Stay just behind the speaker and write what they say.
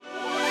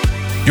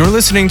You're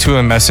listening to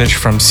a message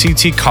from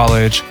CT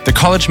College, the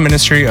college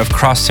ministry of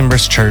Cross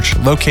Timbers Church,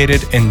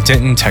 located in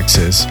Denton,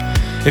 Texas.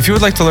 If you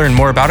would like to learn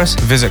more about us,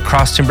 visit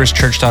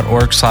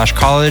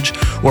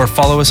crosstimberschurch.org/college or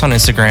follow us on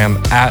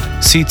Instagram at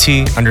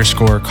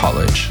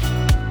CT_college.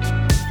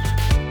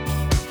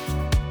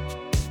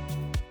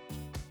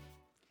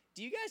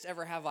 Do you guys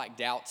ever have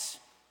doubts?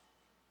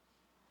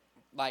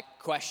 Like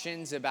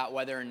questions about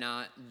whether or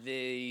not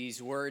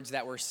these words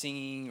that we're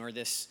singing or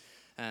this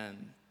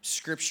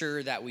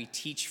scripture that we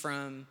teach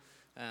from,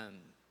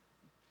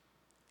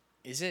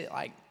 is it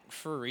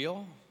for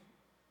real?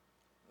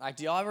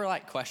 Do y'all ever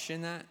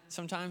question that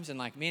sometimes? And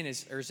man,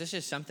 is this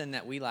just something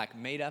that we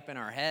made up in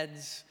our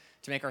heads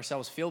to make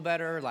ourselves feel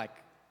better?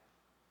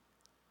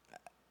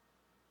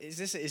 Is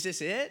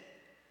this it?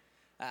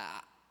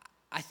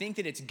 I think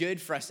that it's good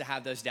for us to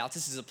have those doubts.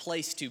 This is a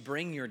place to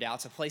bring your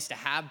doubts, a place to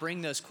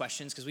bring those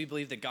questions, because we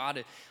believe that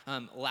God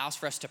allows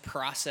for us to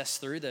process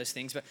through those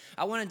things. But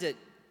I wanted to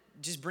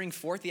just bring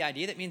forth the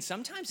idea that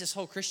sometimes this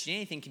whole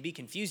Christianity thing can be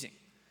confusing.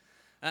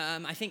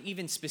 I think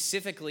even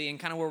specifically, and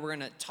kind of where we're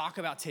going to talk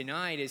about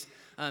tonight is,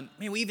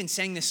 we even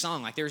sang this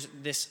song, there's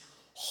this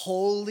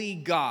holy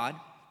God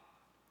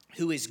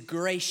who is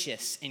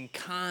gracious and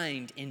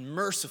kind and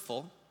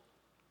merciful,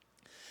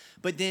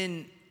 but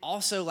then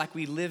also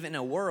we live in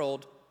a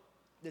world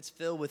that's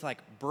filled with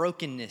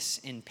brokenness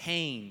and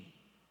pain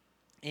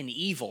and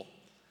evil.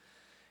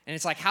 And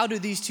it's how do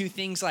these two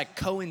things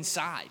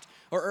coincide?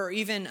 Or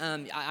even,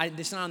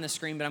 it's not on the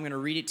screen, but I'm going to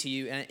read it to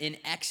you. In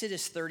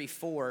Exodus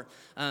 34,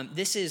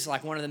 this is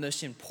one of the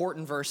most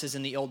important verses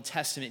in the Old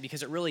Testament,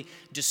 because it really,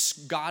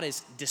 God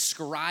is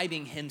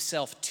describing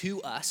himself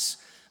to us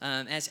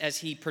as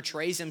he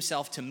portrays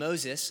himself to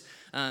Moses.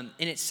 And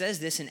it says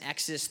this in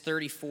Exodus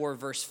 34,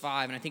 verse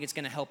 5, and I think it's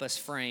going to help us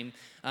frame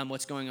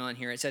what's going on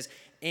here. It says,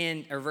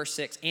 verse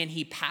 6, and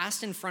he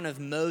passed in front of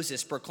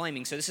Moses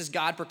proclaiming, so this is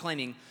God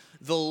proclaiming,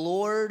 the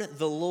Lord,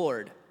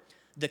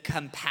 the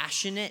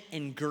compassionate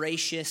and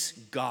gracious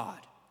God,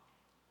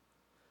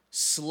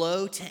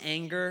 slow to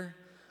anger,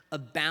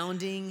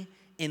 abounding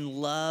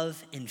in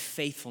love and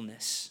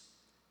faithfulness,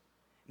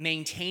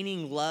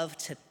 maintaining love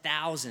to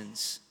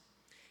thousands,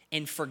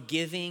 and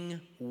forgiving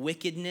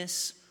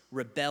wickedness,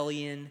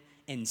 rebellion,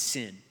 and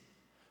sin.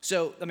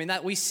 So,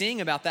 that we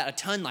sing about that a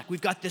ton. We've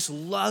got this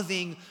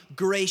loving,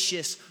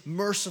 gracious,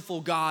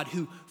 merciful God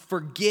who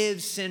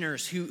forgives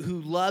sinners,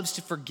 who loves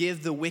to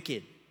forgive the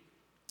wicked.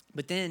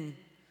 But then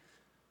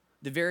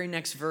the very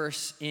next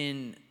verse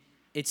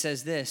it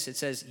says this, it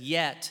says,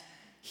 yet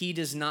he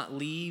does not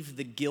leave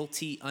the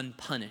guilty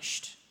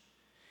unpunished.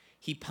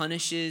 He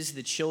punishes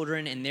the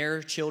children and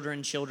their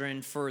children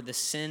for the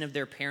sin of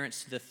their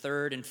parents to the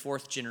third and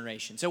fourth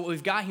generation. So what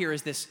we've got here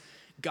is this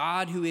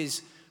God who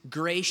is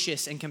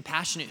gracious and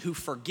compassionate, who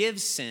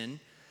forgives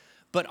sin,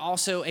 but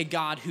also a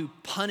God who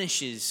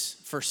punishes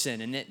for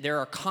sin, and that there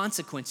are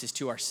consequences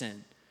to our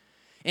sin.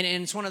 And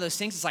it's one of those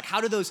things, it's how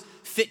do those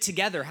fit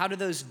together? How do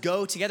those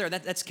go together?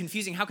 That's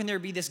confusing. How can there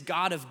be this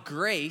God of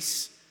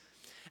grace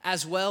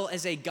as well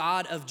as a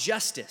God of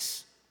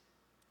justice?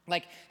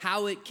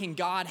 How can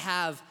God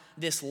have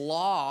this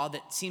law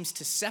that seems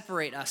to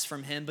separate us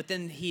from him, but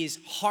then his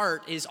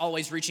heart is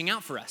always reaching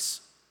out for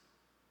us?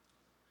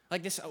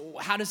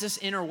 How does this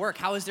inner work?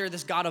 How is there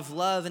this God of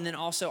love and then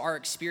also our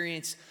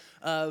experience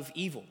of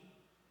evil?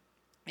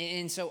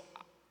 And so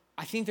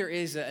I think there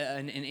is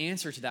an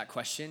answer to that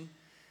question.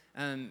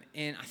 And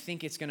I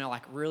think it's going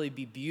to really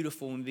be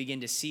beautiful when we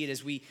begin to see it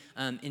as we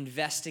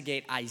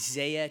investigate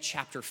Isaiah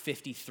chapter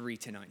 53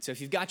 tonight. So if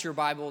you've got your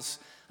Bibles,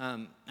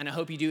 and I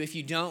hope you do. If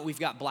you don't,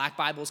 we've got black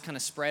Bibles kind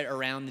of spread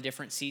around the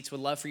different seats.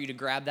 Would love for you to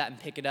grab that and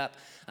pick it up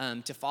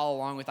to follow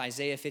along with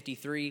Isaiah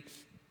 53.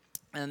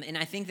 And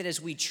I think that as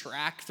we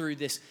track through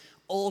this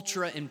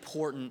ultra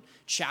important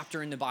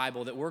chapter in the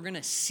Bible, that we're going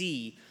to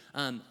see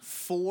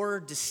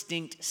 4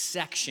 distinct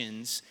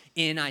sections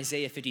in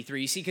Isaiah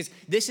 53. You see, because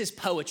this is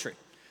poetry.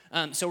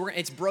 So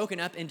it's broken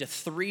up into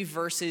 3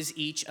 verses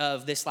each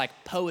of this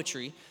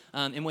poetry,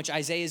 in which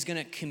Isaiah is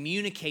going to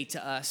communicate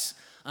to us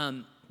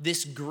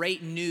this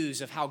great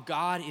news of how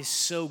God is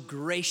so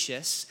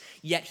gracious,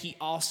 yet he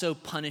also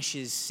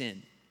punishes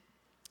sin.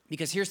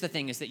 Because here's the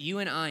thing, is that you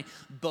and I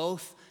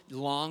both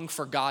long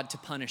for God to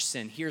punish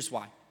sin. Here's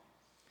why.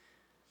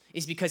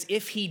 Is because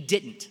if he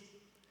didn't,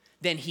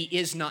 then he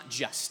is not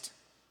just.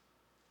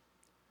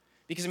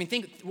 Because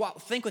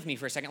think with me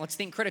for a second. Let's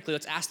think critically.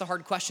 Let's ask the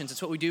hard questions.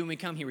 That's what we do when we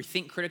come here. We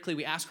think critically.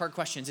 We ask hard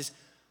questions.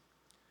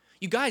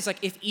 You guys,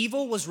 if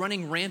evil was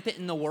running rampant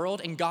in the world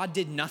and God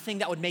did nothing,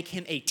 that would make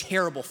him a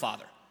terrible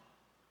father.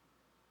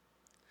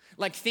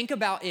 Think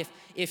about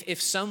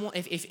if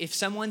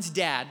someone's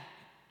dad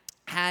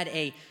had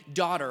a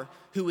daughter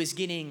who was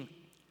getting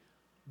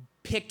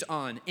picked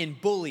on and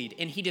bullied,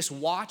 and he just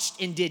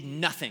watched and did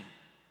nothing.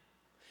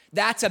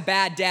 That's a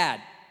bad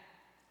dad.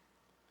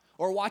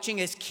 Or watching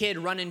his kid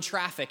run in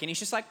traffic and he's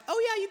just oh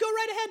yeah, you go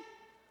right ahead.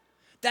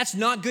 That's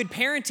not good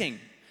parenting.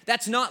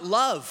 That's not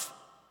love.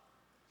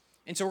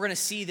 And so we're going to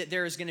see that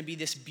there is going to be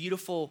this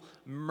beautiful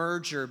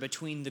merger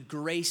between the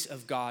grace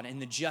of God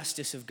and the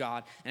justice of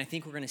God. And I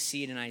think we're going to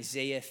see it in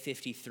Isaiah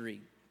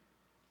 53.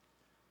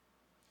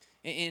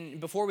 And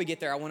before we get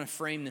there, I want to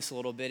frame this a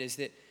little bit, is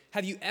that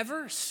have you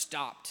ever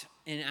stopped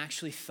and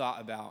actually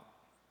thought about,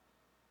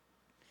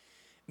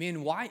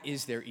 man, why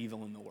is there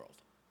evil in the world?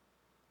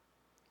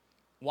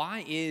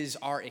 Why is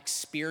our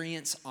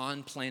experience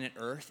on planet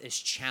Earth as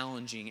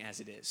challenging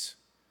as it is?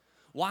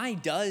 Why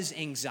does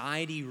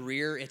anxiety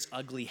rear its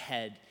ugly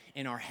head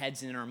in our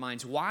heads and in our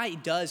minds? Why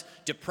does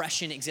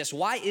depression exist?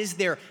 Why is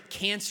there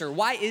cancer?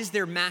 Why is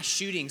there mass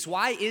shootings?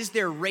 Why is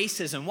there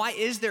racism? Why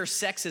is there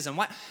sexism?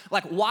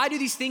 Why do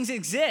these things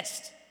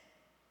exist?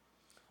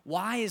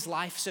 Why is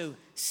life so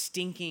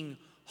stinking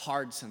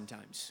hard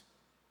sometimes?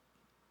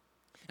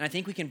 And I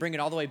think we can bring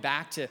it all the way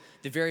back to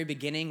the very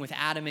beginning with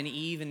Adam and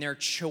Eve and their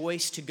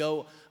choice to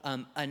go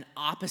an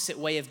opposite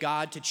way of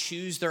God, to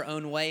choose their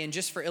own way. And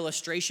just for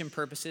illustration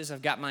purposes,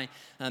 I've got my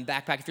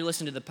backpack. If you're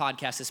listening to the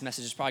podcast, this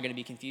message is probably going to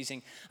be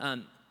confusing.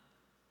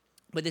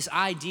 But this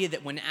idea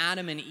that when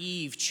Adam and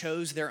Eve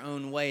chose their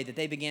own way, that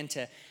they began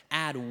to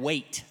add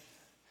weight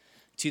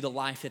to the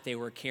life that they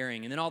were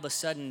carrying. And then all of a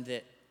sudden,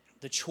 that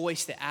the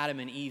choice that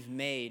Adam and Eve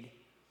made,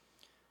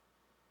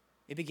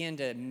 it began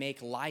to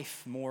make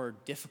life more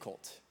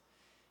difficult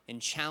and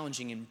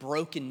challenging, and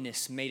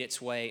brokenness made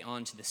its way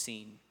onto the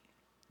scene.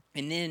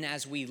 And then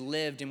as we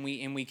lived and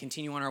we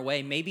continue on our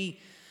way, maybe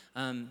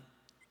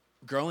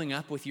growing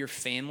up with your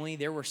family,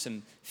 there were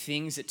some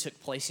things that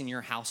took place in your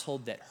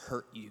household that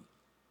hurt you.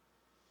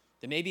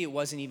 That maybe it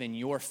wasn't even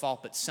your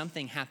fault, but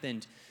something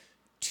happened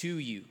to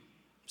you.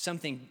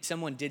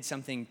 Someone did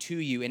something to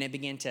you, and it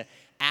began to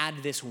add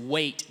this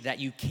weight that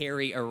you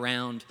carry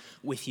around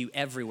with you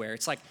everywhere.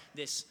 It's like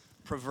this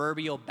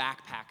proverbial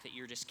backpack that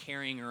you're just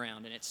carrying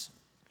around, and it's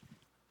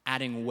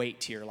adding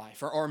weight to your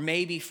life. Or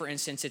maybe, for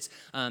instance,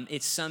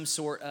 it's some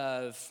sort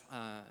of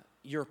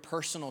your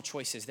personal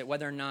choices, that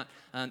whether or not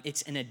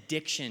it's an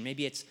addiction,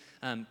 maybe it's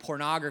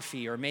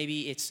pornography, or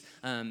maybe it's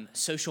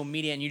social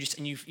media, and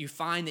you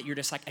find that you're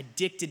just like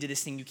addicted to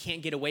this thing, you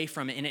can't get away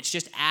from it, and it's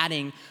just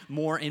adding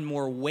more and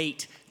more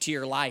weight to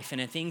your life,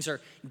 and things are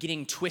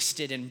getting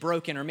twisted and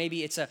broken. Or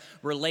maybe it's a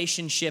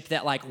relationship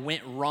that like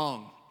went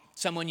wrong.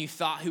 Someone you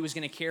thought who was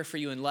going to care for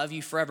you and love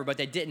you forever, but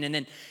they didn't, and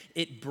then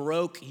it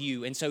broke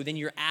you. And so then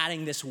you're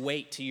adding this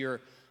weight to your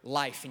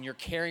life, and you're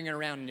carrying it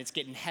around, and it's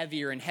getting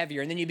heavier and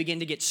heavier. And then you begin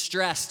to get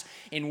stressed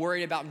and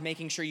worried about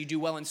making sure you do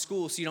well in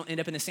school so you don't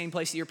end up in the same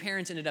place that your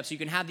parents ended up, so you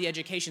can have the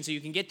education, so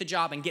you can get the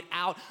job and get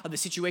out of the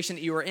situation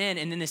that you were in.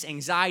 And then this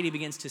anxiety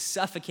begins to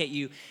suffocate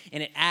you,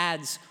 and it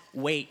adds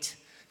weight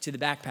to the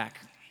backpack.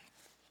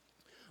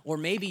 Or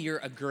maybe you're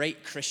a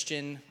great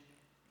Christian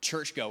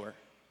churchgoer,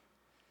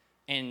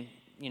 and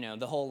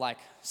the whole like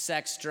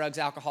sex, drugs,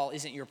 alcohol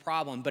isn't your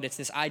problem, but it's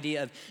this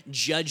idea of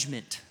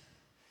judgment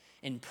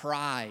and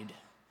pride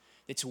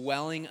that's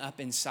welling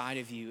up inside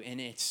of you, and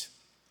it's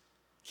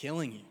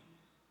killing you.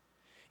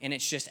 And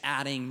it's just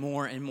adding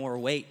more and more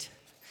weight.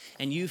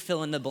 And you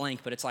fill in the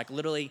blank, but it's like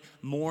literally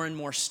more and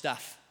more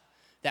stuff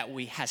that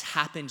has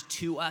happened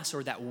to us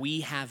or that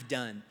we have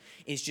done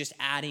is just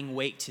adding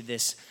weight to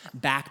this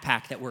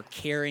backpack that we're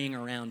carrying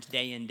around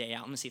day in, day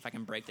out. I'm gonna see if I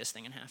can break this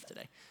thing in half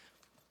today.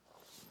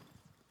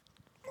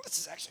 This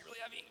is actually really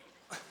heavy.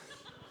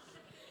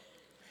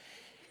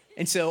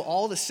 And so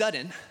all of a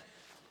sudden,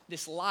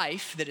 this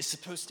life that is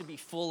supposed to be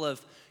full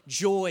of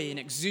joy and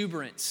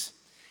exuberance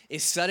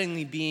is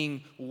suddenly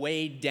being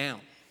weighed down.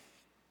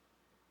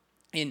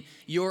 In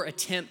your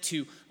attempt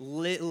to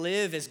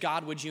live as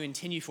God would you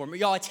intend you for.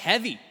 Y'all, it's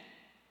heavy.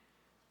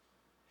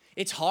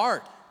 It's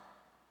hard.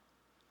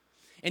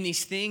 And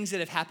these things that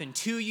have happened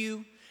to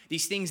you,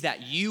 these things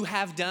that you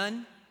have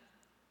done,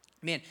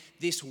 man,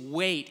 this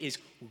weight is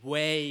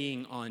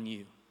weighing on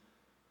you.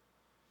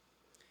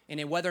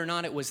 And whether or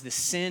not it was the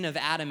sin of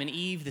Adam and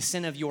Eve, the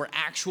sin of your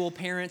actual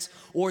parents,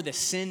 or the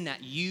sin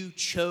that you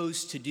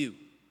chose to do,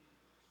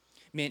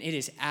 man, it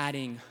is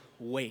adding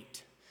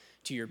weight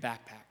to your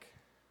backpack.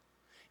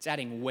 It's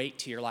adding weight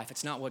to your life.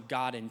 It's not what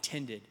God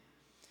intended.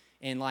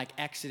 And like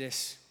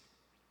Exodus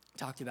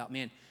talked about,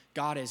 man,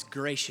 God is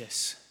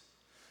gracious,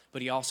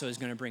 but he also is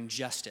going to bring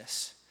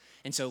justice.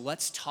 And so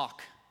let's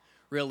talk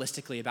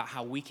realistically about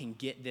how we can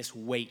get this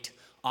weight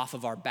off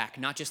of our back.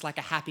 Not just like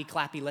a happy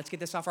clappy, let's get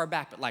this off our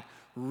back, but like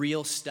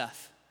real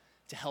stuff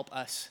to help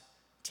us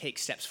take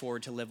steps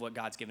forward to live what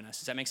God's given us.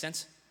 Does that make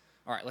sense?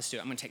 All right, let's do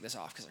it. I'm gonna take this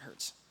off because it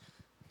hurts.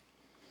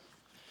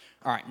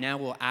 All right, now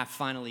we'll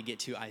finally get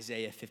to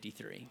Isaiah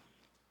 53.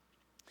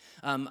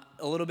 A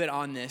little bit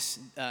on this.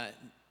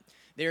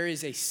 There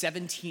is a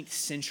 17th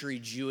century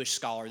Jewish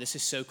scholar. This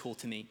is so cool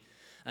to me.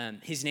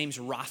 His name's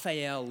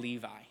Raphael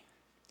Levi.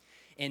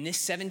 And this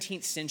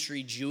 17th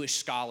century Jewish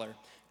scholar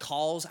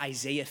calls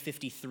Isaiah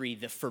 53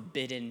 the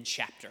forbidden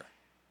chapter.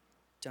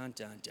 Dun,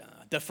 dun, dun.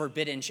 The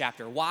forbidden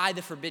chapter. Why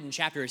the forbidden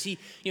chapter? Is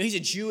he's a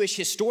Jewish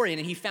historian,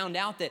 and he found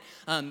out that,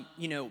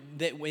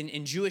 that when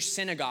in Jewish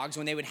synagogues,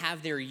 when they would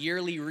have their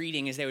yearly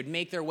reading, as they would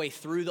make their way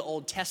through the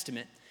Old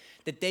Testament,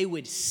 that they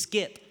would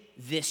skip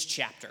this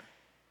chapter.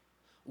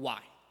 Why?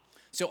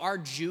 So our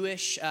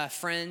Jewish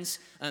friends,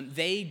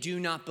 they do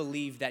not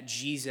believe that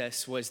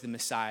Jesus was the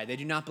Messiah. They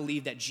do not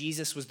believe that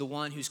Jesus was the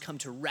one who's come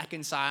to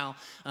reconcile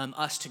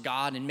us to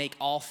God and make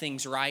all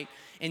things right.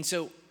 And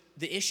so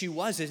the issue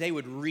was is they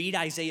would read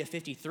Isaiah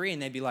 53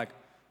 and they'd be like,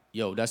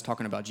 yo, that's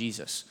talking about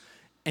Jesus.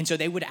 And so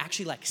they would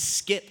actually like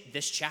skip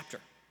this chapter.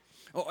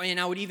 And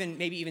I would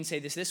maybe even say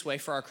this way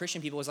for our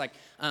Christian people is like,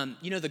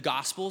 the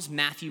Gospels,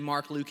 Matthew,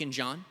 Mark, Luke, and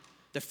John,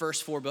 the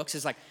first 4 books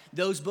is like,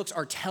 those books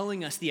are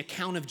telling us the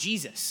account of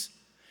Jesus.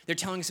 They're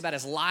telling us about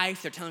his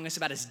life. They're telling us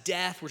about his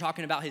death. We're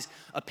talking about his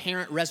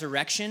apparent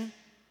resurrection.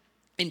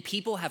 And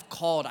people have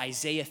called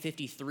Isaiah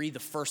 53 the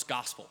first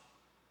gospel.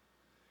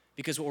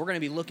 Because what we're going to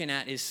be looking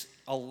at is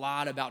a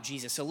lot about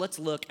Jesus. So let's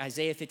look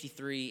Isaiah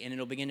 53, and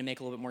it'll begin to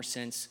make a little bit more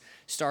sense.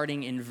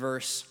 Starting in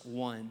verse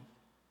 1.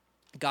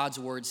 God's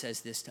word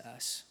says this to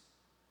us.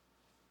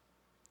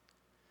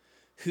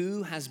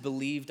 Who has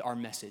believed our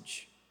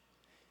message?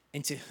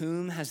 And to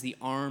whom has the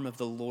arm of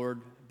the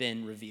Lord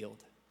been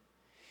revealed?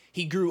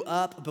 He grew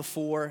up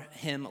before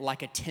him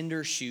like a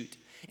tender shoot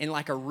and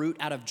like a root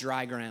out of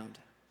dry ground.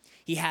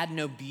 He had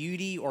no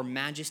beauty or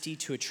majesty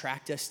to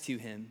attract us to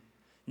him,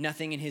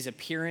 nothing in his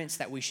appearance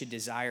that we should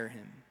desire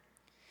him.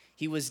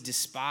 He was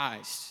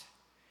despised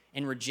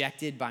and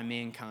rejected by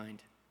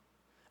mankind,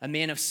 a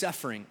man of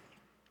suffering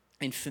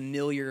and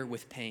familiar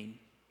with pain.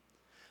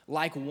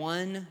 Like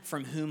one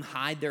from whom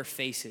hide their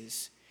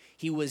faces,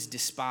 he was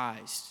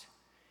despised,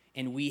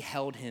 and we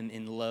held him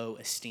in low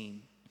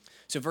esteem.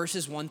 So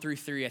verses 1 through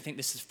 3, I think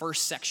this is the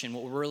first section.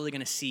 What we're really going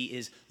to see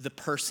is the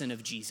person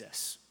of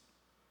Jesus.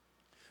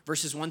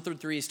 Verses 1 through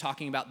 3 is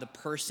talking about the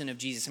person of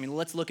Jesus.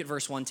 Let's look at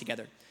verse 1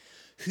 together.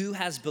 Who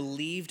has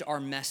believed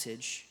our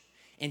message,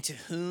 and to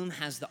whom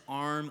has the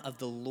arm of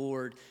the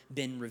Lord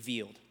been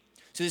revealed?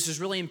 So this is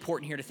really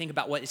important here to think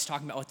about what it's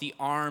talking about with the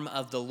arm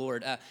of the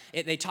Lord.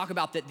 They talk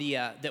about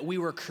that we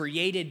were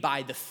created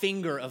by the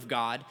finger of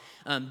God.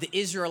 The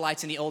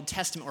Israelites in the Old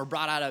Testament were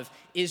brought out of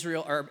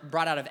Israel or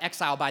brought out of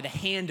exile by the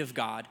hand of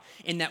God,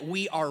 and that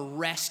we are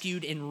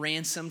rescued and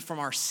ransomed from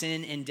our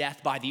sin and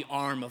death by the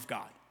arm of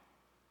God.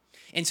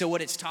 And so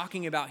what it's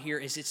talking about here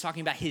is it's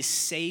talking about his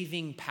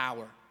saving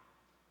power.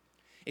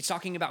 It's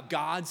talking about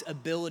God's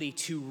ability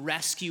to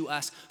rescue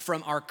us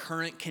from our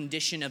current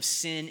condition of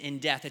sin and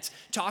death. It's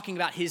talking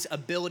about his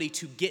ability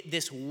to get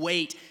this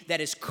weight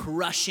that is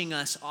crushing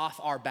us off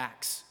our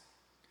backs.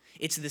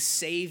 It's the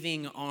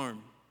saving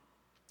arm.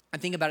 I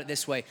think about it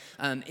this way.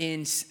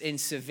 In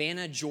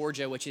Savannah,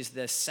 Georgia, which is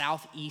the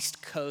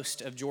southeast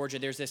coast of Georgia,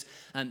 there's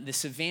the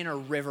Savannah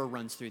River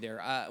runs through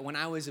there. When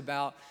I was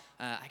about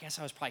I guess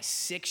I was probably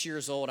 6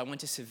 years old. I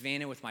went to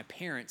Savannah with my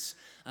parents,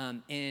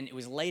 and it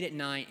was late at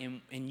night,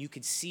 and you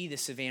could see the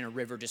Savannah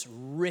River just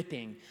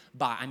ripping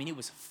by. It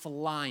was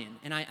flying.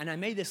 And I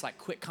made this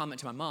quick comment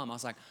to my mom. I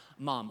was like,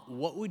 Mom,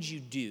 what would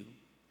you do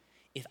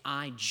if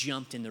I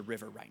jumped in the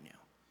river right now?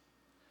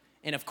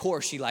 And of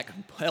course, she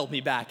held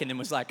me back and then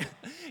was like,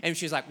 and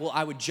she was like, well,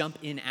 I would jump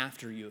in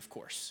after you, of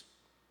course.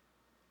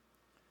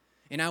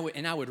 And I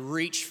would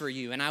reach for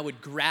you, and I would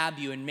grab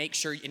you and make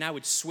sure, and I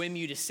would swim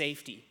you to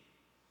safety.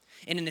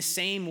 And in the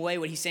same way,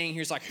 what he's saying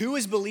here is who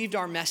has believed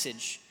our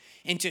message,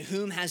 and to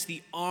whom has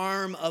the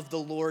arm of the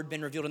Lord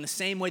been revealed? In the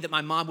same way that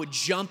my mom would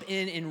jump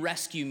in and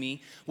rescue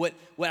me, what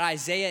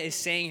Isaiah is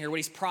saying here, what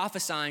he's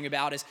prophesying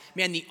about is,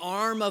 man, the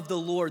arm of the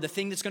Lord, the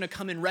thing that's going to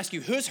come and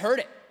rescue, who's heard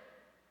it?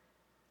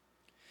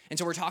 And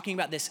so we're talking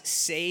about this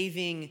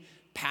saving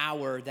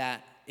power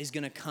that is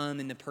going to come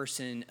in the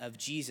person of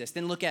Jesus.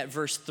 Then look at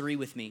verse 3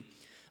 with me.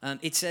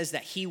 It says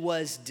that he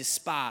was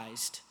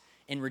despised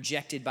and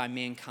rejected by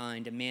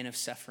mankind, a man of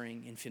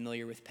suffering and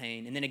familiar with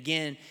pain. And then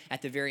again,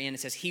 at the very end, it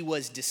says he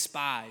was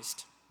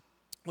despised.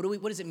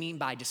 What does it mean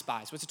by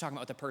despised? What's it talking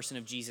about with the person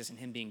of Jesus and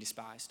him being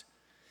despised?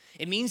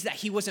 It means that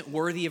he wasn't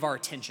worthy of our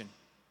attention.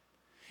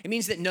 It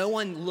means that no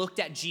one looked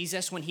at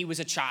Jesus when he was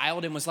a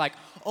child and was like,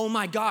 oh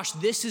my gosh,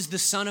 this is the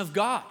Son of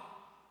God.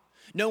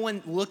 No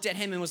one looked at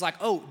him and was like,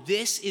 oh,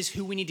 this is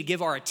who we need to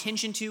give our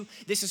attention to.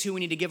 This is who we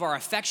need to give our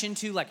affection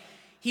to.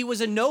 He was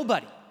a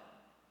nobody.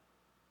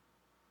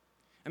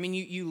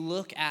 You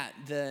look at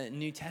the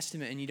New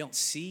Testament and you don't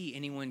see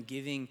anyone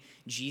giving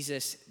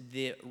Jesus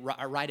the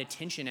right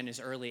attention at his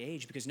early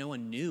age because no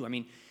one knew.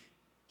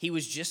 He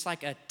was just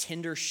like a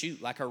tender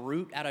shoot, like a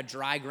root out of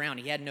dry ground.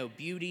 He had no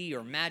beauty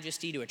or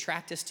majesty to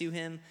attract us to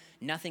him,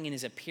 nothing in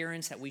his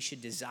appearance that we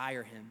should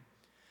desire him.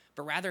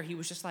 But rather, he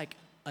was just like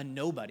a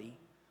nobody,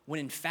 when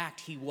in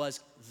fact, he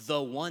was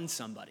the one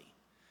somebody.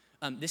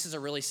 This is a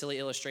really silly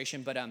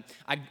illustration, but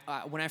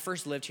when I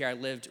first lived here, I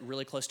lived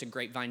really close to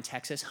Grapevine,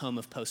 Texas, home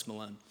of Post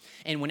Malone.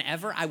 And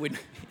whenever I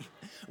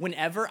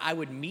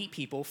would meet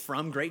people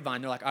from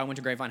Grapevine, they're like, oh, I went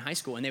to Grapevine High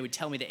School, and they would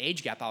tell me the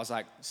age gap. I was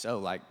like,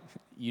 so,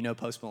 you know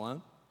Post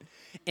Malone?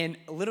 And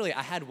literally,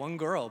 I had one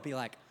girl be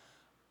like,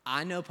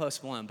 I know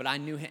Post Malone, but I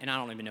knew him, and I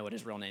don't even know what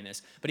his real name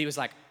is. But she was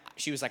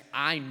like,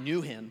 I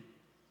knew him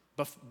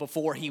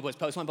before he was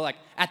Post Malone, but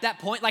at that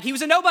point, he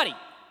was a nobody.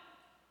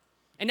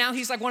 And now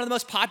he's one of the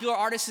most popular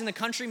artists in the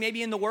country,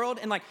 maybe in the world.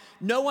 And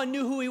no one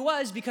knew who he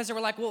was because they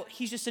were like, well,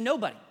 he's just a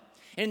nobody.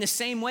 And in the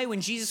same way,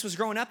 when Jesus was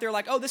growing up, they're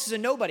like, oh, this is a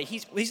nobody.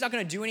 He's not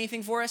going to do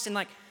anything for us. And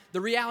like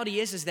the reality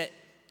is that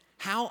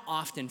how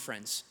often,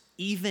 friends,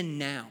 even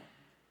now,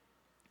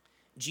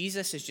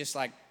 Jesus is just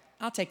like,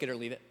 I'll take it or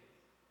leave it.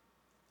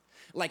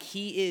 Like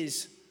he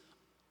is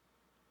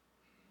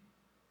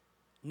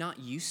not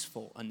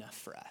useful enough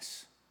for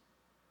us.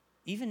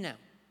 Even now.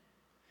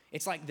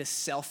 It's like the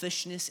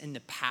selfishness and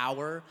the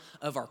power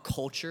of our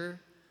culture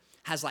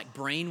has like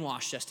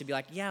brainwashed us to be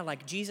like, yeah,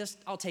 like Jesus,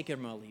 I'll take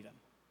him or I'll leave him.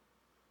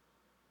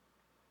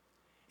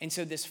 And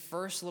so this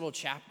first little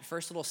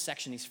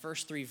section, these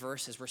first 3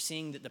 verses, we're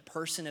seeing that the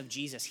person of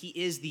Jesus, he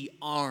is the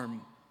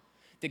arm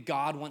that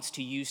God wants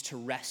to use to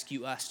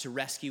rescue us, to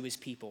rescue his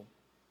people.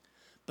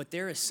 But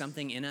there is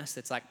something in us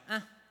that's like,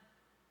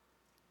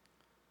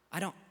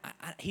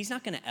 he's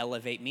not gonna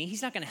elevate me.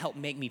 He's not gonna help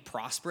make me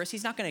prosperous.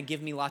 He's not gonna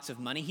give me lots of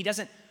money. He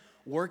doesn't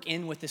work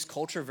in with this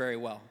culture very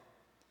well.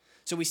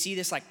 So we see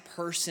this like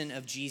person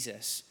of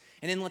Jesus.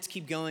 And then let's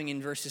keep going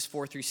in verses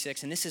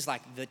 4-6. And this is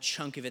like the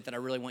chunk of it that I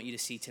really want you to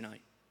see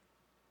tonight.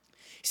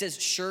 He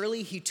says,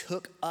 surely he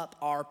took up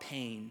our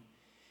pain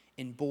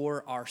and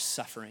bore our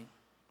suffering.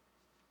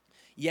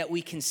 Yet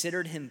we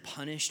considered him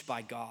punished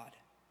by God,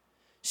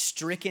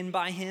 stricken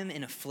by him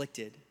and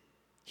afflicted.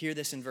 Hear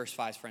this in verse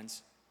 5,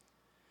 friends.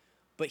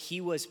 But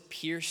he was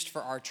pierced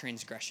for our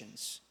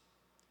transgressions.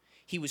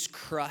 He was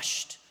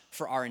crushed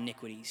for our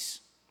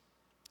iniquities.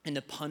 And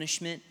the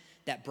punishment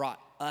that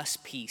brought us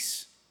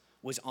peace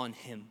was on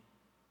him.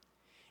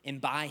 And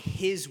by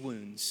his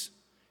wounds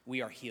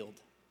we are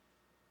healed.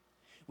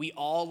 We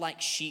all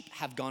like sheep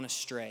have gone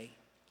astray.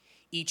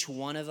 Each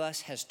one of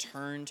us has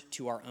turned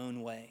to our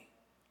own way.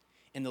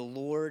 And the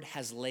Lord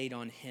has laid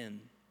on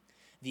him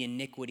the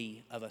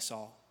iniquity of us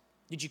all.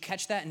 Did you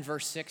catch that in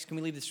verse 6? Can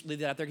we leave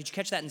that up there? Did you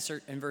catch that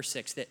in verse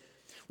 6? That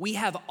we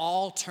have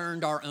all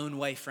turned our own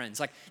way, friends.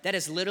 Like that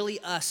is literally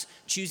us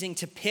choosing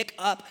to pick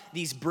up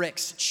these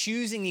bricks,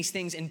 choosing these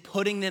things and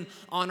putting them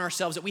on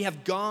ourselves. That we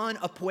have gone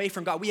away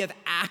from God. We have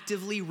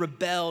actively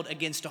rebelled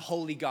against a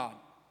holy God.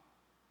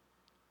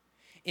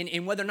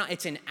 And whether or not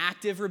it's an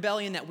active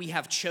rebellion that we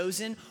have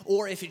chosen,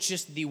 or if it's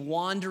just the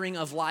wandering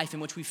of life in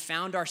which we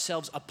found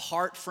ourselves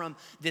apart from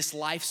this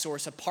life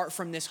source, apart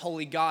from this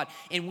holy God,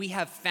 and we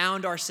have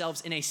found ourselves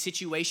in a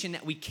situation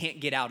that we can't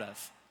get out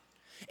of,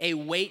 a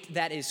weight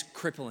that is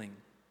crippling.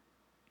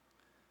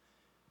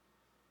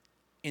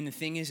 And the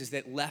thing is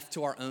that left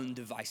to our own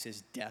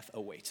devices, death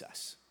awaits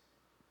us.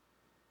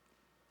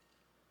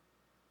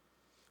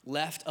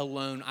 Left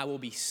alone, I will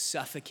be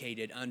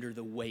suffocated under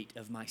the weight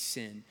of my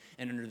sin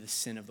and under the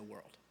sin of the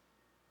world.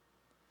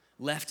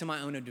 Left to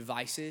my own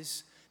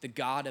devices, the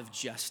God of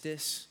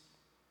justice,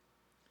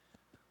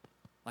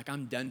 like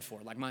I'm done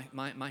for. Like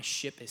my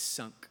ship is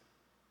sunk.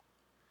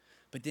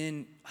 But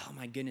then, oh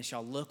my goodness,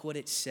 y'all, look what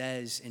it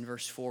says in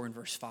verse 4 and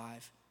verse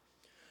 5.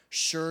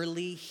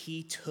 Surely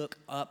he took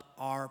up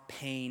our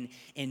pain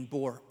and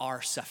bore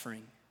our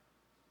suffering.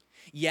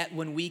 Yet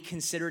when we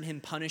considered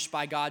him punished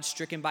by God,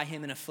 stricken by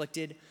him and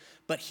afflicted,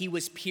 but he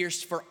was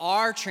pierced for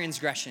our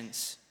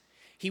transgressions.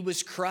 He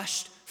was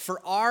crushed for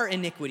our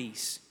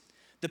iniquities.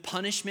 The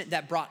punishment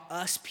that brought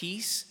us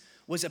peace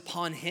was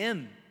upon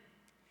him.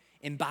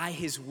 And by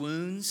his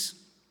wounds,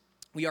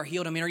 we are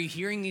healed. I mean, are you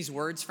hearing these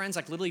words, friends?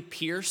 Like literally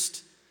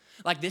pierced.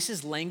 Like this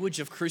is language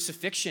of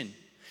crucifixion.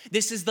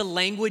 This is the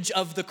language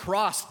of the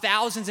cross.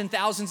 Thousands and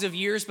thousands of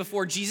years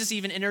before Jesus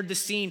even entered the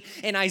scene,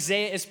 and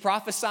Isaiah is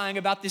prophesying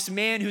about this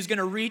man who's going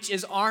to reach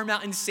his arm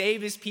out and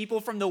save his people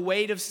from the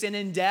weight of sin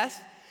and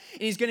death.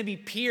 And he's going to be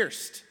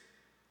pierced.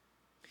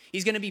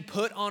 He's going to be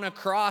put on a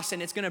cross,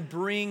 and it's going to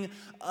bring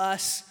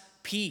us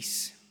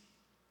peace.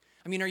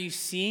 I mean, are you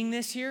seeing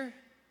this here?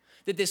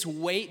 That this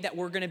weight that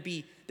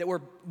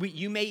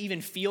you may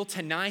even feel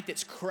tonight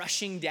that's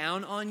crushing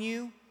down on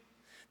you,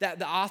 that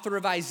the author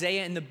of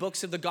Isaiah and the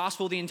books of the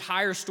gospel, the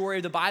entire story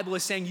of the Bible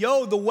is saying,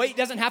 the weight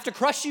doesn't have to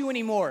crush you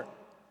anymore.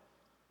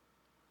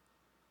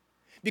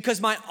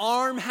 Because my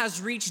arm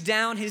has reached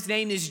down, his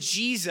name is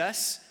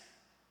Jesus.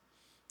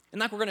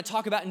 And like we're gonna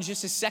talk about in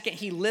just a second,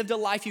 he lived a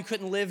life you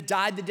couldn't live,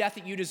 died the death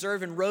that you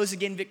deserve, and rose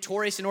again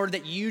victorious in order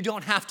that you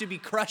don't have to be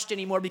crushed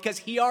anymore because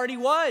he already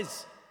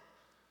was.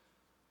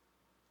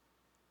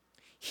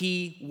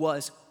 He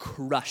was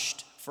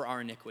crushed for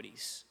our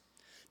iniquities.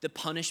 The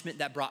punishment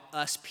that brought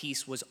us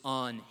peace was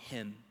on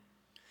him.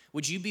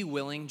 Would you be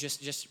willing,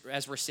 just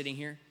as we're sitting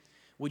here,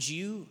 would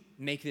you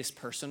make this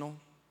personal?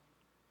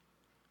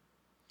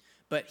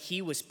 But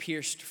he was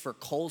pierced for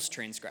Cole's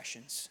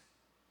transgressions.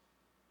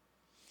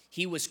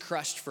 He was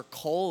crushed for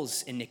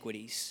Cole's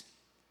iniquities.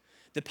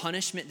 The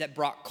punishment that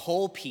brought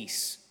Cole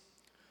peace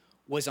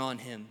was on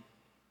him.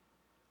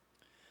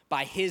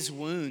 By his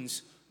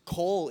wounds,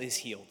 Cole is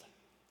healed.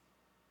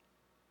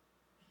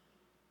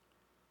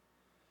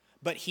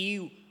 But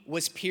he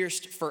was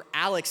pierced for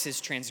Alex's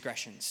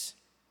transgressions.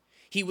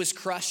 He was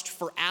crushed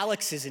for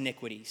Alex's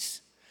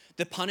iniquities.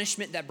 The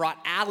punishment that brought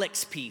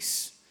Alex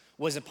peace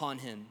was upon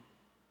him.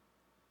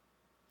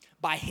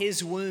 By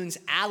his wounds,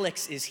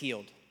 Alex is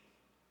healed.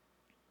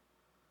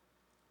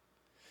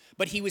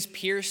 but he was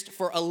pierced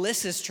for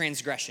Alyssa's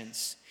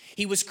transgressions.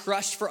 He was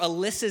crushed for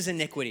Alyssa's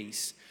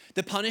iniquities.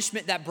 The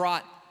punishment that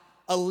brought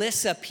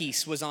Alyssa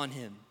peace was on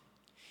him.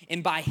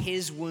 And by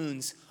his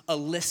wounds,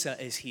 Alyssa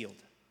is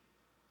healed.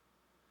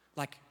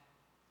 Like,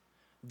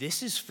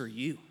 this is for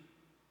you.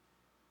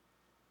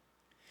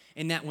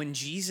 And that when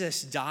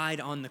Jesus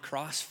died on the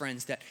cross,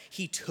 friends, that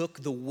he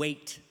took the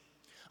weight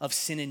of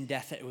sin and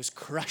death that was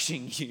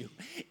crushing you,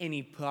 and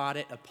he brought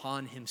it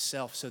upon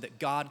himself so that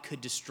God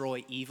could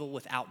destroy evil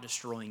without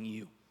destroying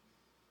you.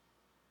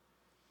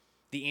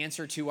 The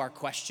answer to our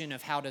question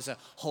of how does a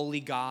holy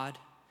God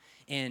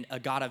and a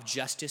God of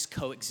justice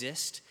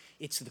coexist,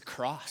 it's the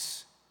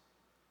cross.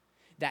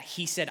 That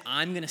he said,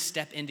 I'm gonna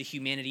step into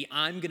humanity.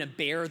 I'm gonna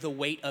bear the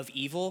weight of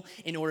evil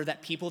in order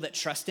that people that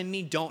trust in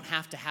me don't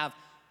have to have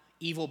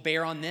evil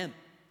bear on them.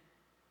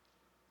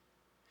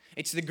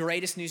 It's the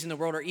greatest news in the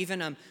world. Or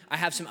even, I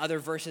have some other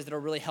verses that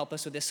will really help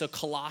us with this. So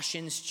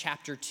Colossians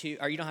chapter 2,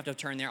 or you don't have to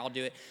turn there, I'll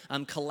do it.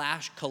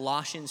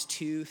 Colossians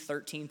 2,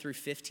 13 through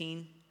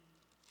 15.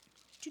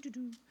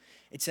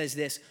 It says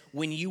this: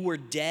 when you were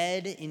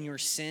dead in your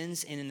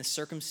sins and in the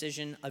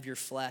circumcision of your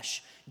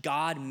flesh,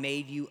 God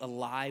made you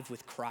alive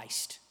with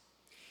Christ.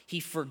 He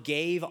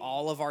forgave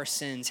all of our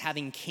sins,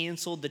 having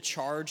canceled the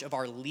charge of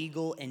our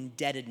legal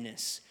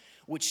indebtedness,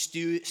 which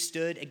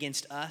stood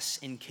against us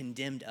and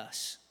condemned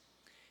us.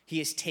 He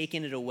has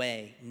taken it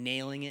away,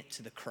 nailing it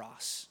to the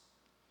cross.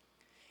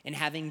 And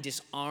having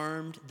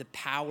disarmed the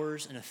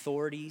powers and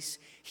authorities,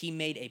 he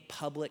made a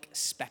public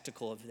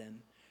spectacle of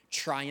them,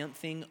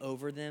 triumphing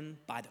over them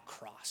by the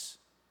cross.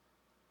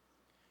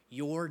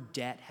 Your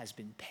debt has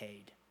been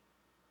paid.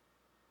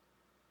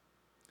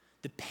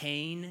 The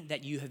pain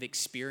that you have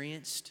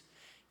experienced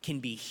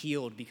can be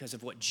healed because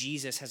of what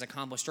Jesus has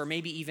accomplished. Or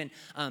maybe even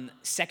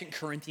 2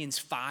 Corinthians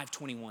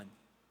 5:21.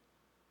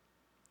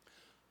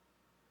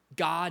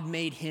 God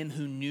made him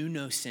who knew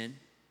no sin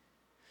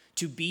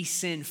to be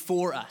sin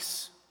for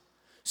us,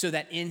 so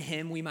that in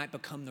him we might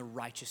become the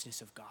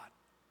righteousness of God.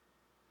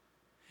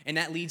 And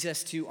that leads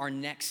us to our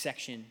next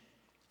section.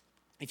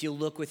 If you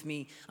look with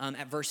me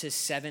at verses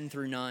 7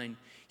 through 9,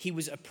 he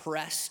was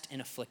oppressed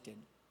and afflicted,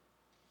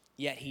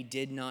 yet he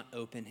did not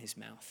open his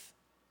mouth.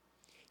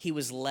 He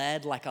was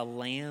led like a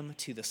lamb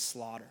to the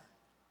slaughter.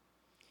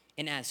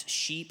 And as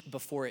sheep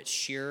before its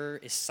shearer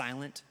is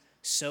silent,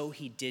 so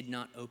he did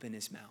not open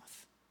his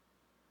mouth.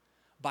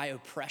 By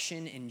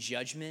oppression and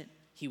judgment,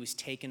 he was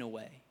taken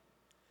away.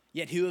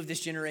 Yet who of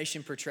this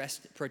generation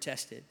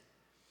protested?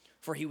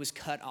 For he was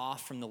cut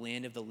off from the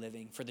land of the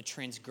living. For the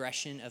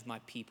transgression of my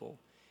people,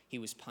 he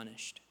was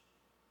punished.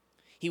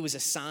 He was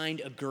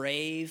assigned a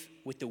grave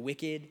with the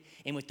wicked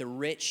and with the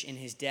rich in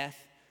his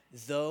death,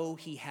 though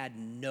he had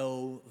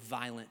no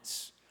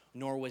violence,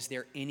 nor was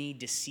there any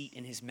deceit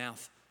in his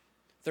mouth.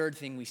 Third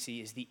thing we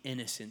see is the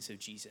innocence of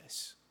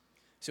Jesus.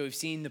 So we've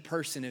seen the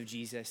person of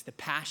Jesus, the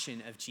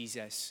passion of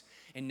Jesus,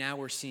 and now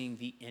we're seeing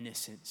the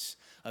innocence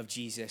of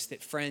Jesus.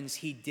 That, friends,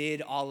 he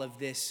did all of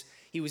this.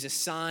 He was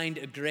assigned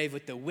a grave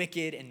with the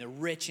wicked and the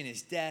rich in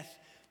his death,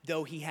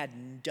 though he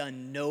had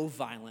done no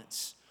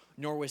violence,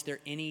 nor was there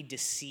any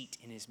deceit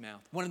in his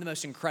mouth. One of the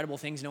most incredible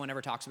things no one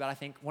ever talks about, I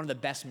think, one of the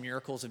best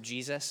miracles of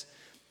Jesus,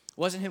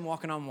 wasn't him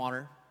walking on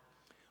water,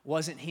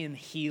 wasn't him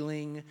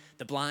healing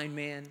the blind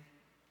man,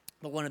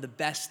 but one of the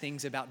best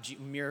things about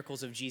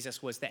miracles of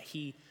Jesus was that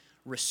he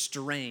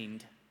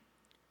restrained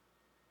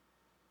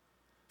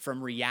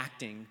from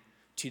reacting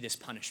to this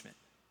punishment.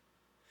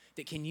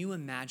 That, can you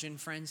imagine,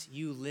 friends,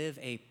 you live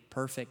a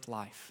perfect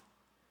life.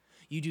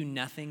 You do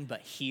nothing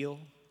but heal,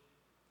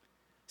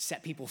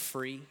 set people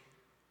free,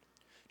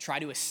 try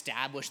to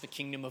establish the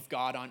kingdom of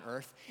God on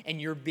earth,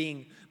 and you're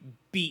being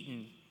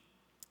beaten,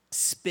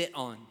 spit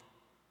on,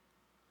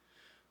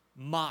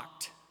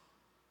 mocked.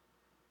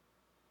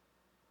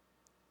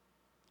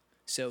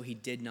 So he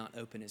did not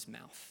open his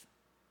mouth.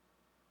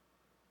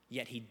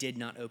 Yet he did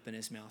not open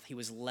his mouth. He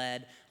was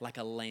led like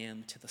a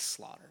lamb to the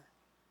slaughter.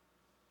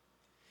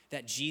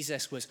 That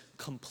Jesus was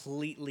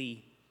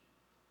completely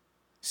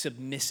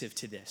submissive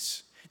to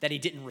this. That he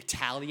didn't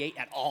retaliate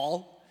at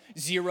all.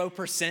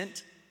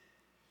 0%.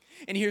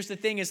 And here's the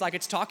thing, is like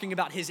it's talking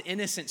about his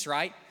innocence,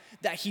 right?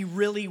 That he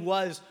really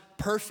was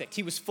perfect.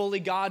 He was fully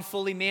God,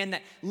 fully man.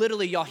 That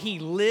literally, y'all, he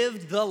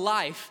lived the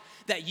life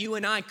that you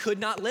and I could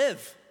not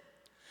live.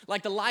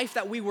 Like the life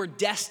that we were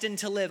destined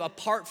to live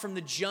apart from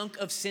the junk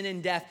of sin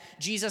and death.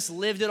 Jesus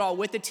lived it all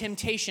with the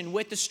temptation,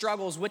 with the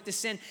struggles, with the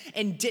sin,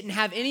 and didn't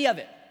have any of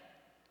it.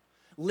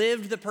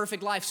 Lived the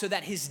perfect life so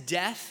that his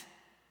death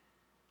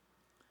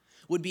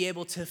would be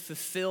able to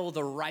fulfill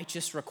the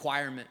righteous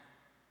requirement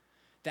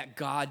that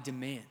God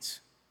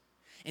demands.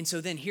 And so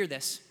then hear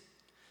this,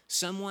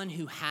 someone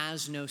who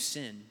has no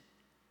sin,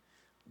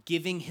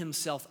 giving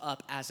himself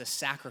up as a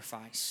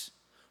sacrifice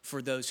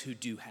for those who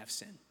do have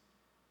sin.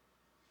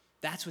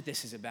 That's what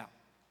this is about.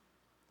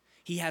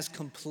 He has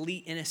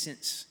complete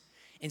innocence.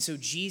 And so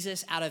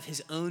Jesus, out of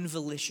his own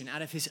volition,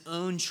 out of his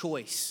own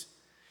choice,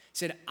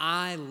 Said,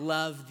 I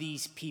love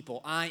these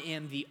people. I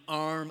am the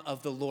arm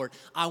of the Lord.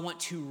 I want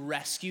to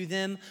rescue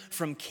them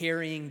from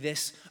carrying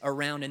this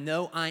around. And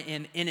though I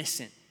am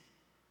innocent,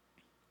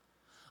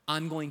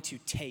 I'm going to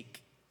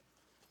take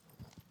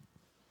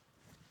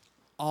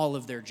all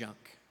of their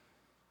junk,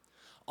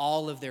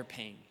 all of their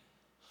pain,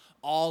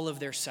 all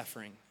of their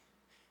suffering,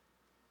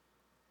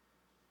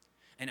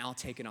 and I'll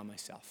take it on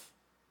myself.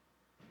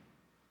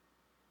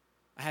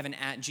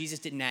 Jesus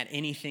didn't add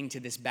anything to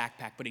this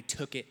backpack, but he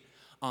took it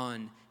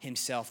on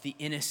himself. The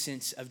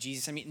innocence of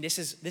Jesus. I mean,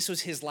 this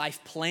was his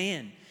life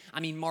plan. I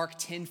mean, Mark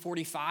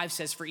 10:45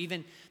 says, for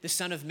even the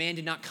Son of Man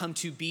did not come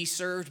to be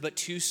served, but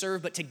to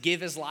serve, but to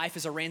give his life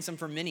as a ransom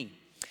for many.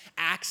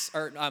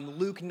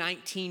 Luke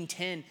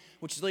 19:10,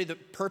 which is really the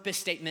purpose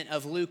statement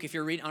of Luke. If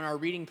you're reading on our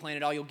reading plan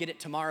at all, you'll get it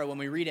tomorrow when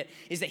we read it,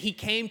 is that he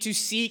came to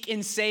seek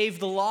and save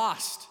the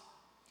lost.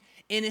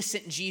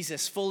 Innocent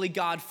Jesus, fully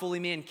God, fully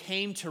man,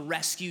 came to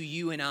rescue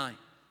you and I.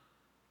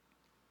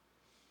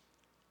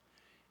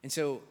 And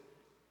so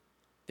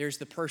there's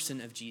the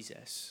person of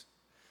Jesus.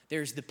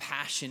 There's the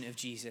passion of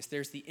Jesus.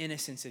 There's the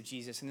innocence of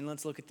Jesus. And then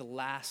let's look at the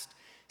last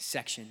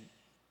section,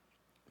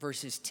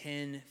 verses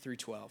 10 through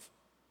 12.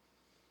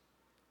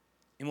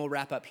 And we'll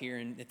wrap up here,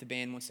 and if the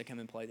band wants to come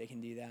and play, they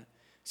can do that. It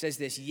says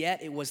this,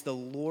 yet it was the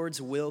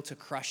Lord's will to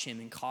crush him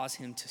and cause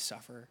him to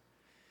suffer.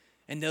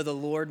 And though the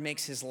Lord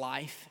makes his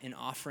life an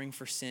offering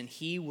for sin,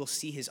 he will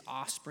see his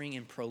offspring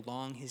and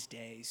prolong his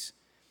days.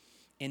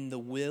 And the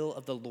will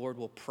of the Lord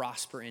will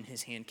prosper in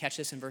his hand. Catch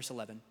this in verse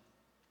 11.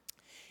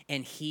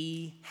 And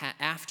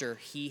after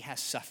he has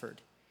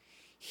suffered,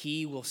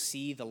 he will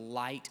see the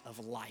light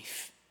of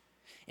life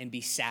and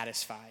be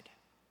satisfied.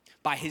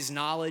 By his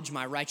knowledge,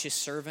 my righteous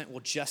servant will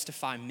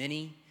justify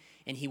many,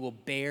 and he will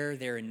bear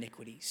their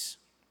iniquities.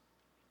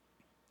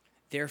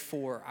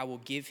 Therefore, I will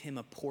give him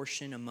a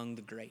portion among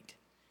the great,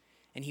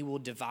 and he will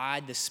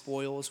divide the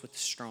spoils with the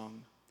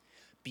strong,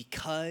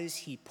 because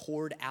he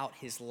poured out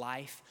his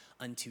life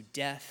unto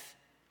death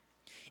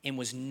and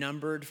was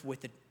numbered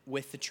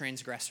with the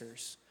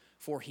transgressors.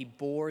 For he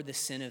bore the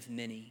sin of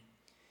many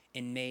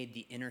and made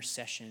the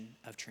intercession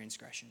of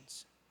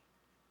transgressions.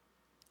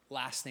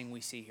 Last thing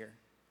we see here,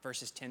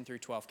 verses 10 through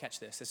 12. Catch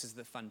this. This is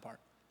the fun part.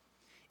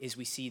 Is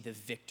we see the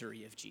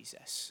victory of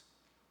Jesus.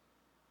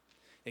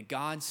 That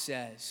God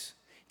says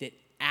that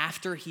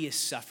after he has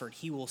suffered,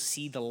 he will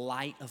see the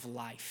light of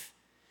life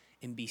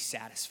and be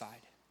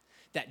satisfied.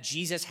 That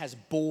Jesus has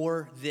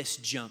bore this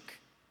junk,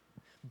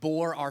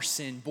 bore our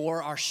sin,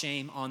 bore our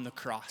shame on the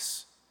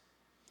cross.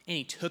 And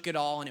he took it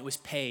all and it was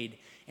paid.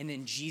 And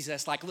then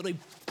Jesus, like literally,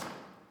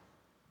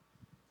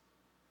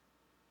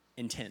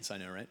 intense, I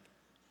know, right?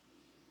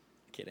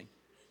 Kidding.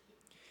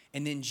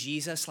 And then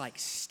Jesus like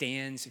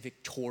stands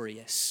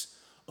victorious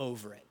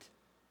over it.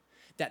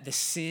 That the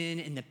sin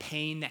and the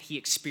pain that he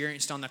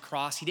experienced on the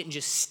cross, he didn't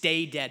just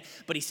stay dead,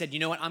 but he said, you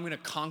know what, I'm going to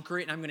conquer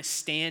it and I'm going to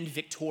stand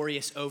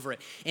victorious over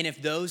it. And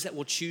if those that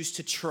will choose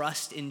to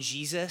trust in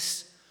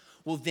Jesus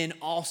will then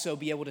also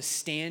be able to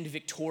stand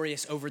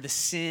victorious over the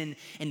sin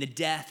and the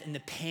death and the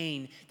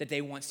pain that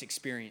they once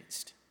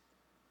experienced.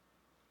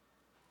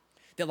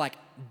 That like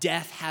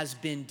death has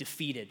been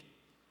defeated.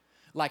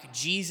 Like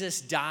Jesus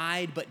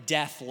died, but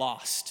death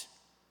lost.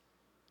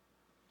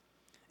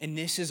 And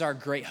this is our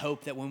great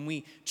hope, that when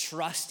we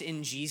trust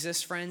in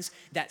Jesus, friends,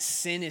 that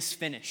sin is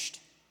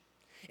finished.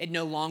 It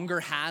no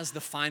longer has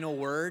the final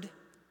word.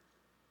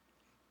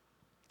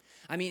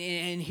 I mean,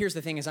 and here's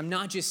the thing is I'm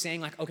not just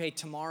saying like, okay,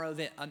 tomorrow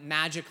that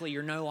magically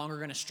you're no longer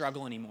going to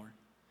struggle anymore.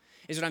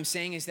 Is what I'm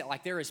saying is that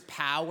like there is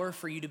power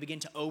for you to begin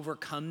to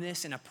overcome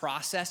this in a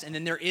process. And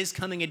then there is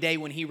coming a day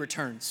when he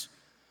returns,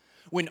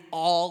 when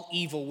all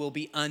evil will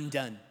be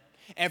undone.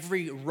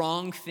 Every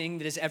wrong thing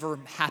that has ever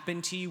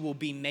happened to you will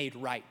be made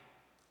right.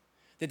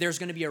 That there's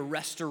going to be a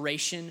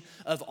restoration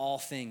of all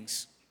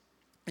things.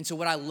 And so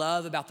what I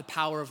love about the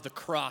power of the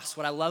cross,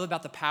 what I love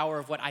about the power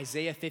of what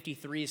Isaiah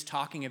 53 is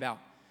talking about,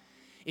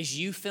 is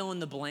you fill in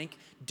the blank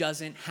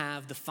doesn't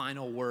have the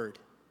final word.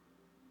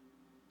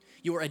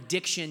 Your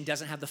addiction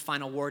doesn't have the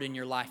final word in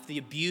your life. The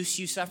abuse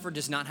you suffer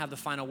does not have the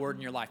final word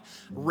in your life.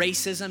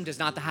 Racism does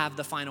not have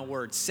the final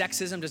word.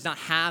 Sexism does not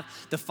have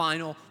the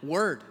final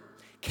word.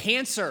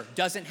 Cancer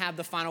doesn't have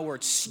the final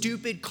word.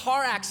 Stupid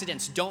car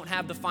accidents don't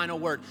have the final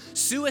word.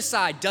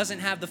 Suicide doesn't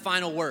have the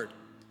final word.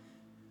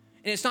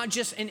 And it's not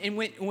just, and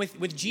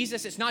with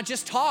Jesus, it's not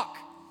just talk.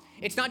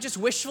 It's not just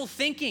wishful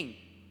thinking.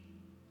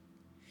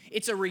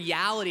 It's a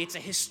reality. It's a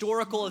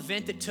historical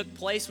event that took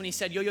place when he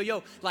said,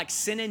 yo, like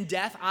sin and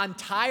death, I'm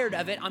tired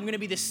of it. I'm going to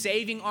be the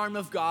saving arm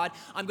of God.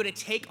 I'm going to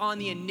take on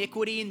the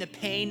iniquity and the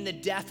pain, the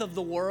death of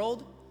the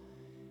world.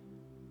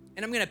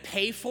 And I'm going to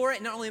pay for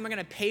it. Not only am I going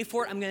to pay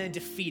for it, I'm going to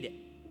defeat it.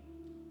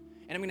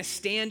 And I'm going to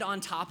stand on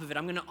top of it.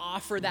 I'm going to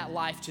offer that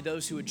life to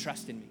those who would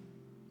trust in me.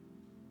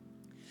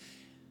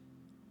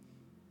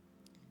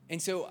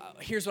 And so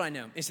here's what I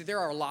know, is that there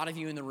are a lot of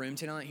you in the room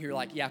tonight who are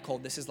like, yeah, Cole,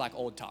 this is like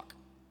old talk.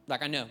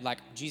 Like I know, like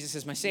Jesus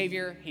is my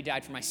savior. He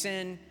died for my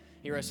sin.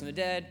 He rose from the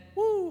dead.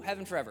 Woo,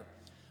 heaven forever.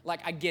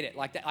 Like I get it,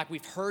 like that, like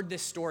we've heard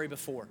this story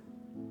before.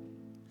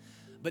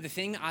 But the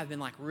thing that I've been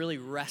like really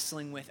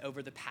wrestling with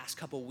over the past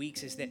couple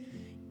weeks is that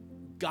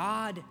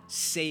God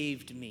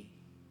saved me.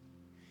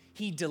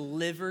 He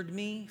delivered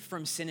me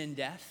from sin and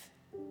death,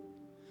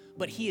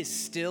 but he is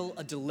still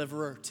a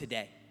deliverer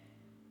today.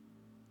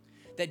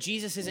 That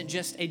Jesus isn't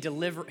just a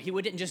deliverer, he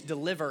wouldn't just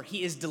deliver,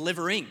 he is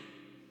delivering.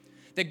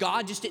 That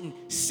God just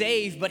didn't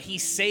save, but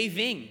he's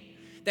saving.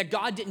 That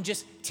God didn't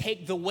just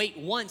take the weight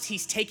once,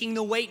 he's taking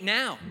the weight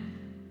now.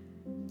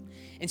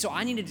 And so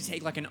I needed to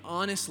take like an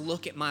honest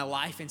look at my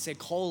life and say,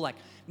 Cole, like,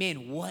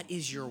 man, what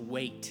is your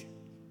weight?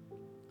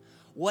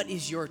 What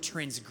is your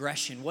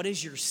transgression? What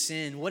is your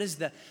sin? What is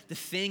the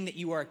thing that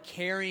you are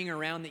carrying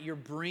around that you're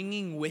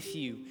bringing with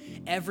you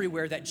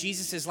everywhere that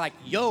Jesus is like,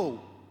 yo,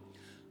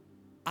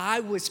 I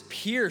was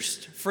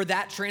pierced for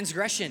that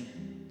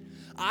transgression.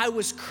 I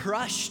was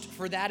crushed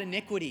for that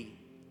iniquity.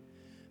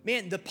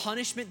 Man, the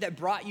punishment that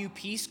brought you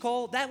peace,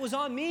 Cole, that was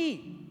on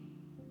me.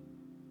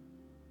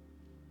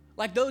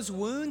 Like those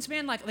wounds,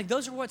 man, like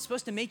those are what's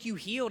supposed to make you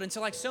healed. And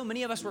so like so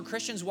many of us were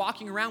Christians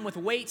walking around with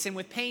weights and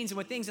with pains and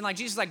with things. And like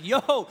Jesus is like,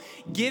 yo,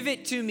 give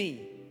it to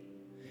me.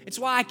 It's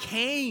why I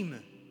came.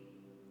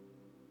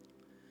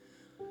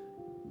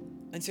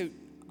 And so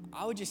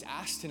I would just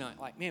ask tonight,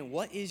 like, man,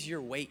 what is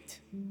your weight?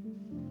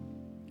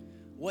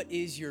 What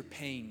is your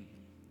pain?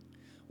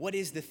 What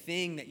is the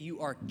thing that you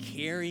are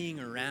carrying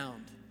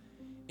around?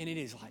 And it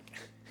is like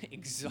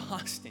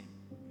exhausting.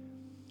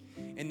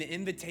 And the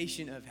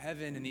invitation of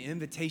heaven and the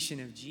invitation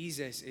of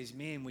Jesus is,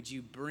 man, would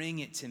you bring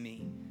it to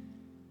me?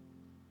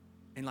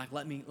 And like,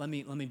 let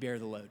me bear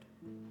the load.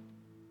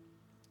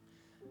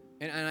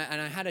 And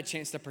I had a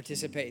chance to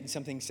participate in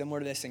something similar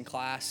to this in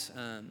class,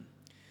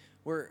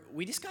 where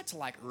we just got to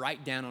like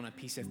write down on a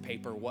piece of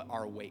paper what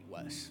our weight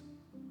was,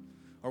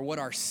 or what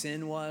our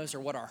sin was, or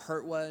what our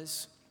hurt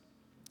was.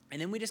 And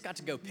then we just got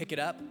to go pick it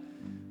up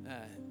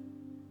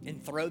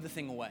and throw the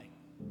thing away.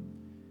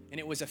 And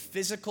it was a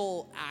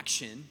physical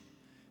action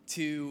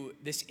to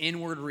this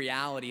inward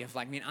reality of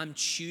like, man, I'm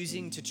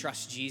choosing to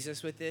trust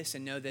Jesus with this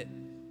and know that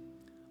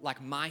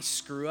like my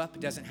screw up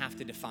doesn't have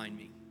to define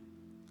me.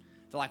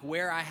 That like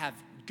where I have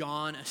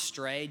gone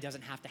astray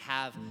doesn't have to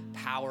have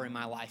power in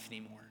my life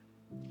anymore.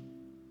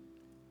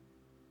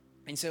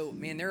 And so,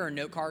 man, there are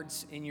note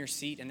cards in your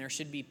seat and there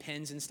should be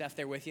pens and stuff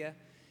there with you.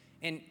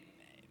 And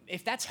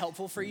if that's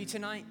helpful for you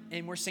tonight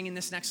and we're singing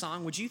this next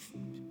song, would you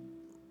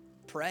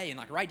pray and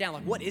like write down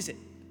like, what is it?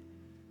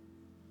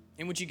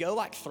 And would you go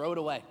like throw it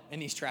away in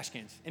these trash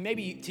cans? And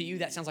maybe to you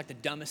that sounds like the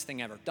dumbest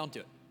thing ever. Don't do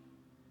it.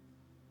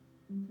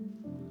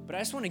 But I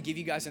just want to give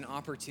you guys an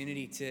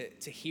opportunity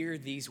to hear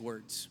these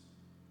words.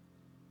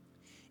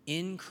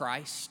 In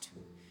Christ,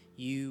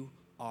 you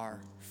are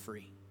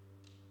free.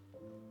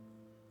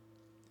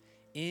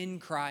 In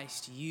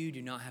Christ, you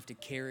do not have to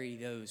carry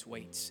those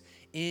weights.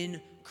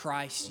 In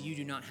Christ, you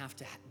do not have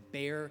to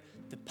bear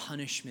the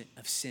punishment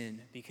of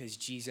sin because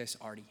Jesus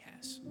already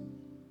has.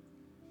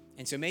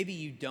 And so maybe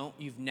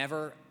you've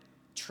never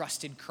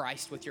trusted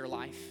Christ with your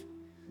life,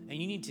 and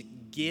you need to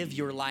give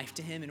your life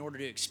to him in order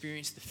to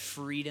experience the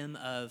freedom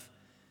of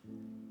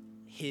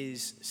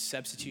his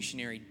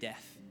substitutionary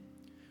death.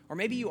 Or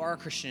maybe you are a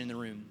Christian in the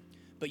room,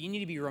 but you need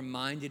to be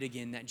reminded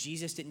again that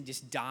Jesus didn't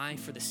just die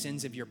for the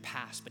sins of your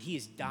past, but he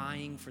is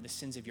dying for the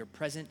sins of your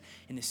present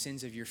and the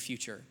sins of your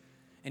future.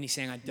 And he's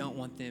saying, I don't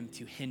want them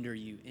to hinder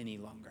you any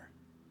longer.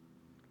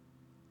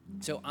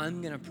 So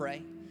I'm going to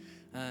pray.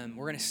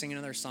 We're going to sing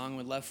another song.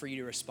 We'd love for you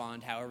to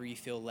respond however you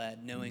feel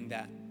led, knowing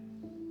that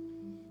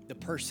the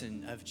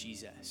person of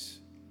Jesus,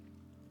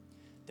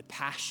 the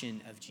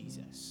passion of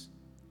Jesus,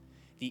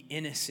 the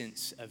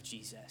innocence of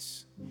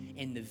Jesus,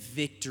 and the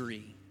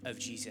victory of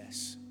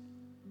Jesus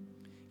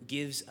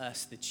gives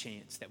us the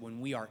chance that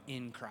when we are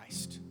in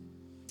Christ,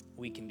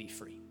 we can be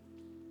free.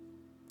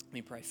 Let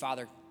me pray.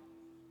 Father,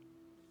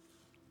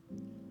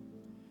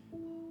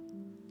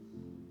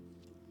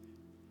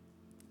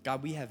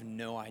 God, we have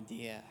no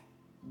idea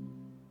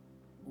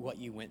what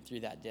you went through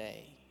that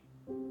day.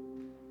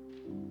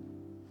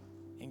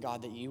 And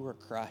God, that you were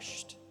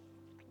crushed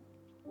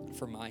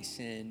for my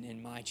sin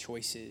and my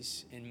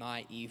choices and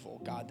my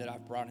evil, God, that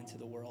I've brought into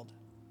the world.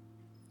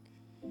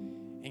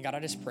 And God, I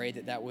just pray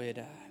that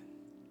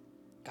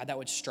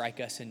would strike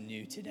us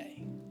anew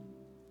today.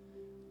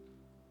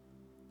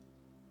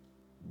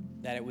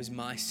 That it was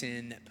my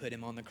sin that put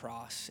him on the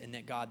cross, and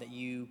that God, that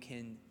you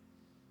can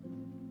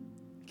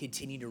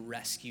continue to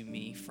rescue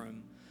me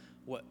from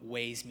what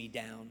weighs me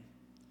down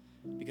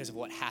because of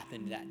what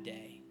happened that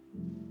day.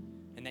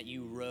 And that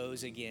you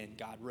rose again,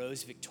 God,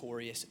 rose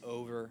victorious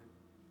over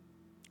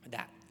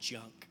that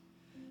junk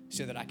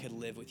so that I could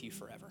live with you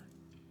forever.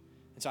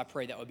 And so I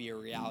pray that would be a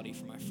reality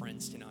for my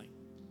friends tonight.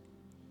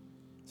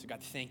 So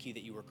God, thank you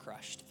that you were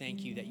crushed.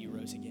 Thank you that you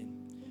rose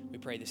again. We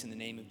pray this in the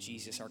name of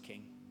Jesus, our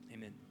King.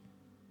 Amen.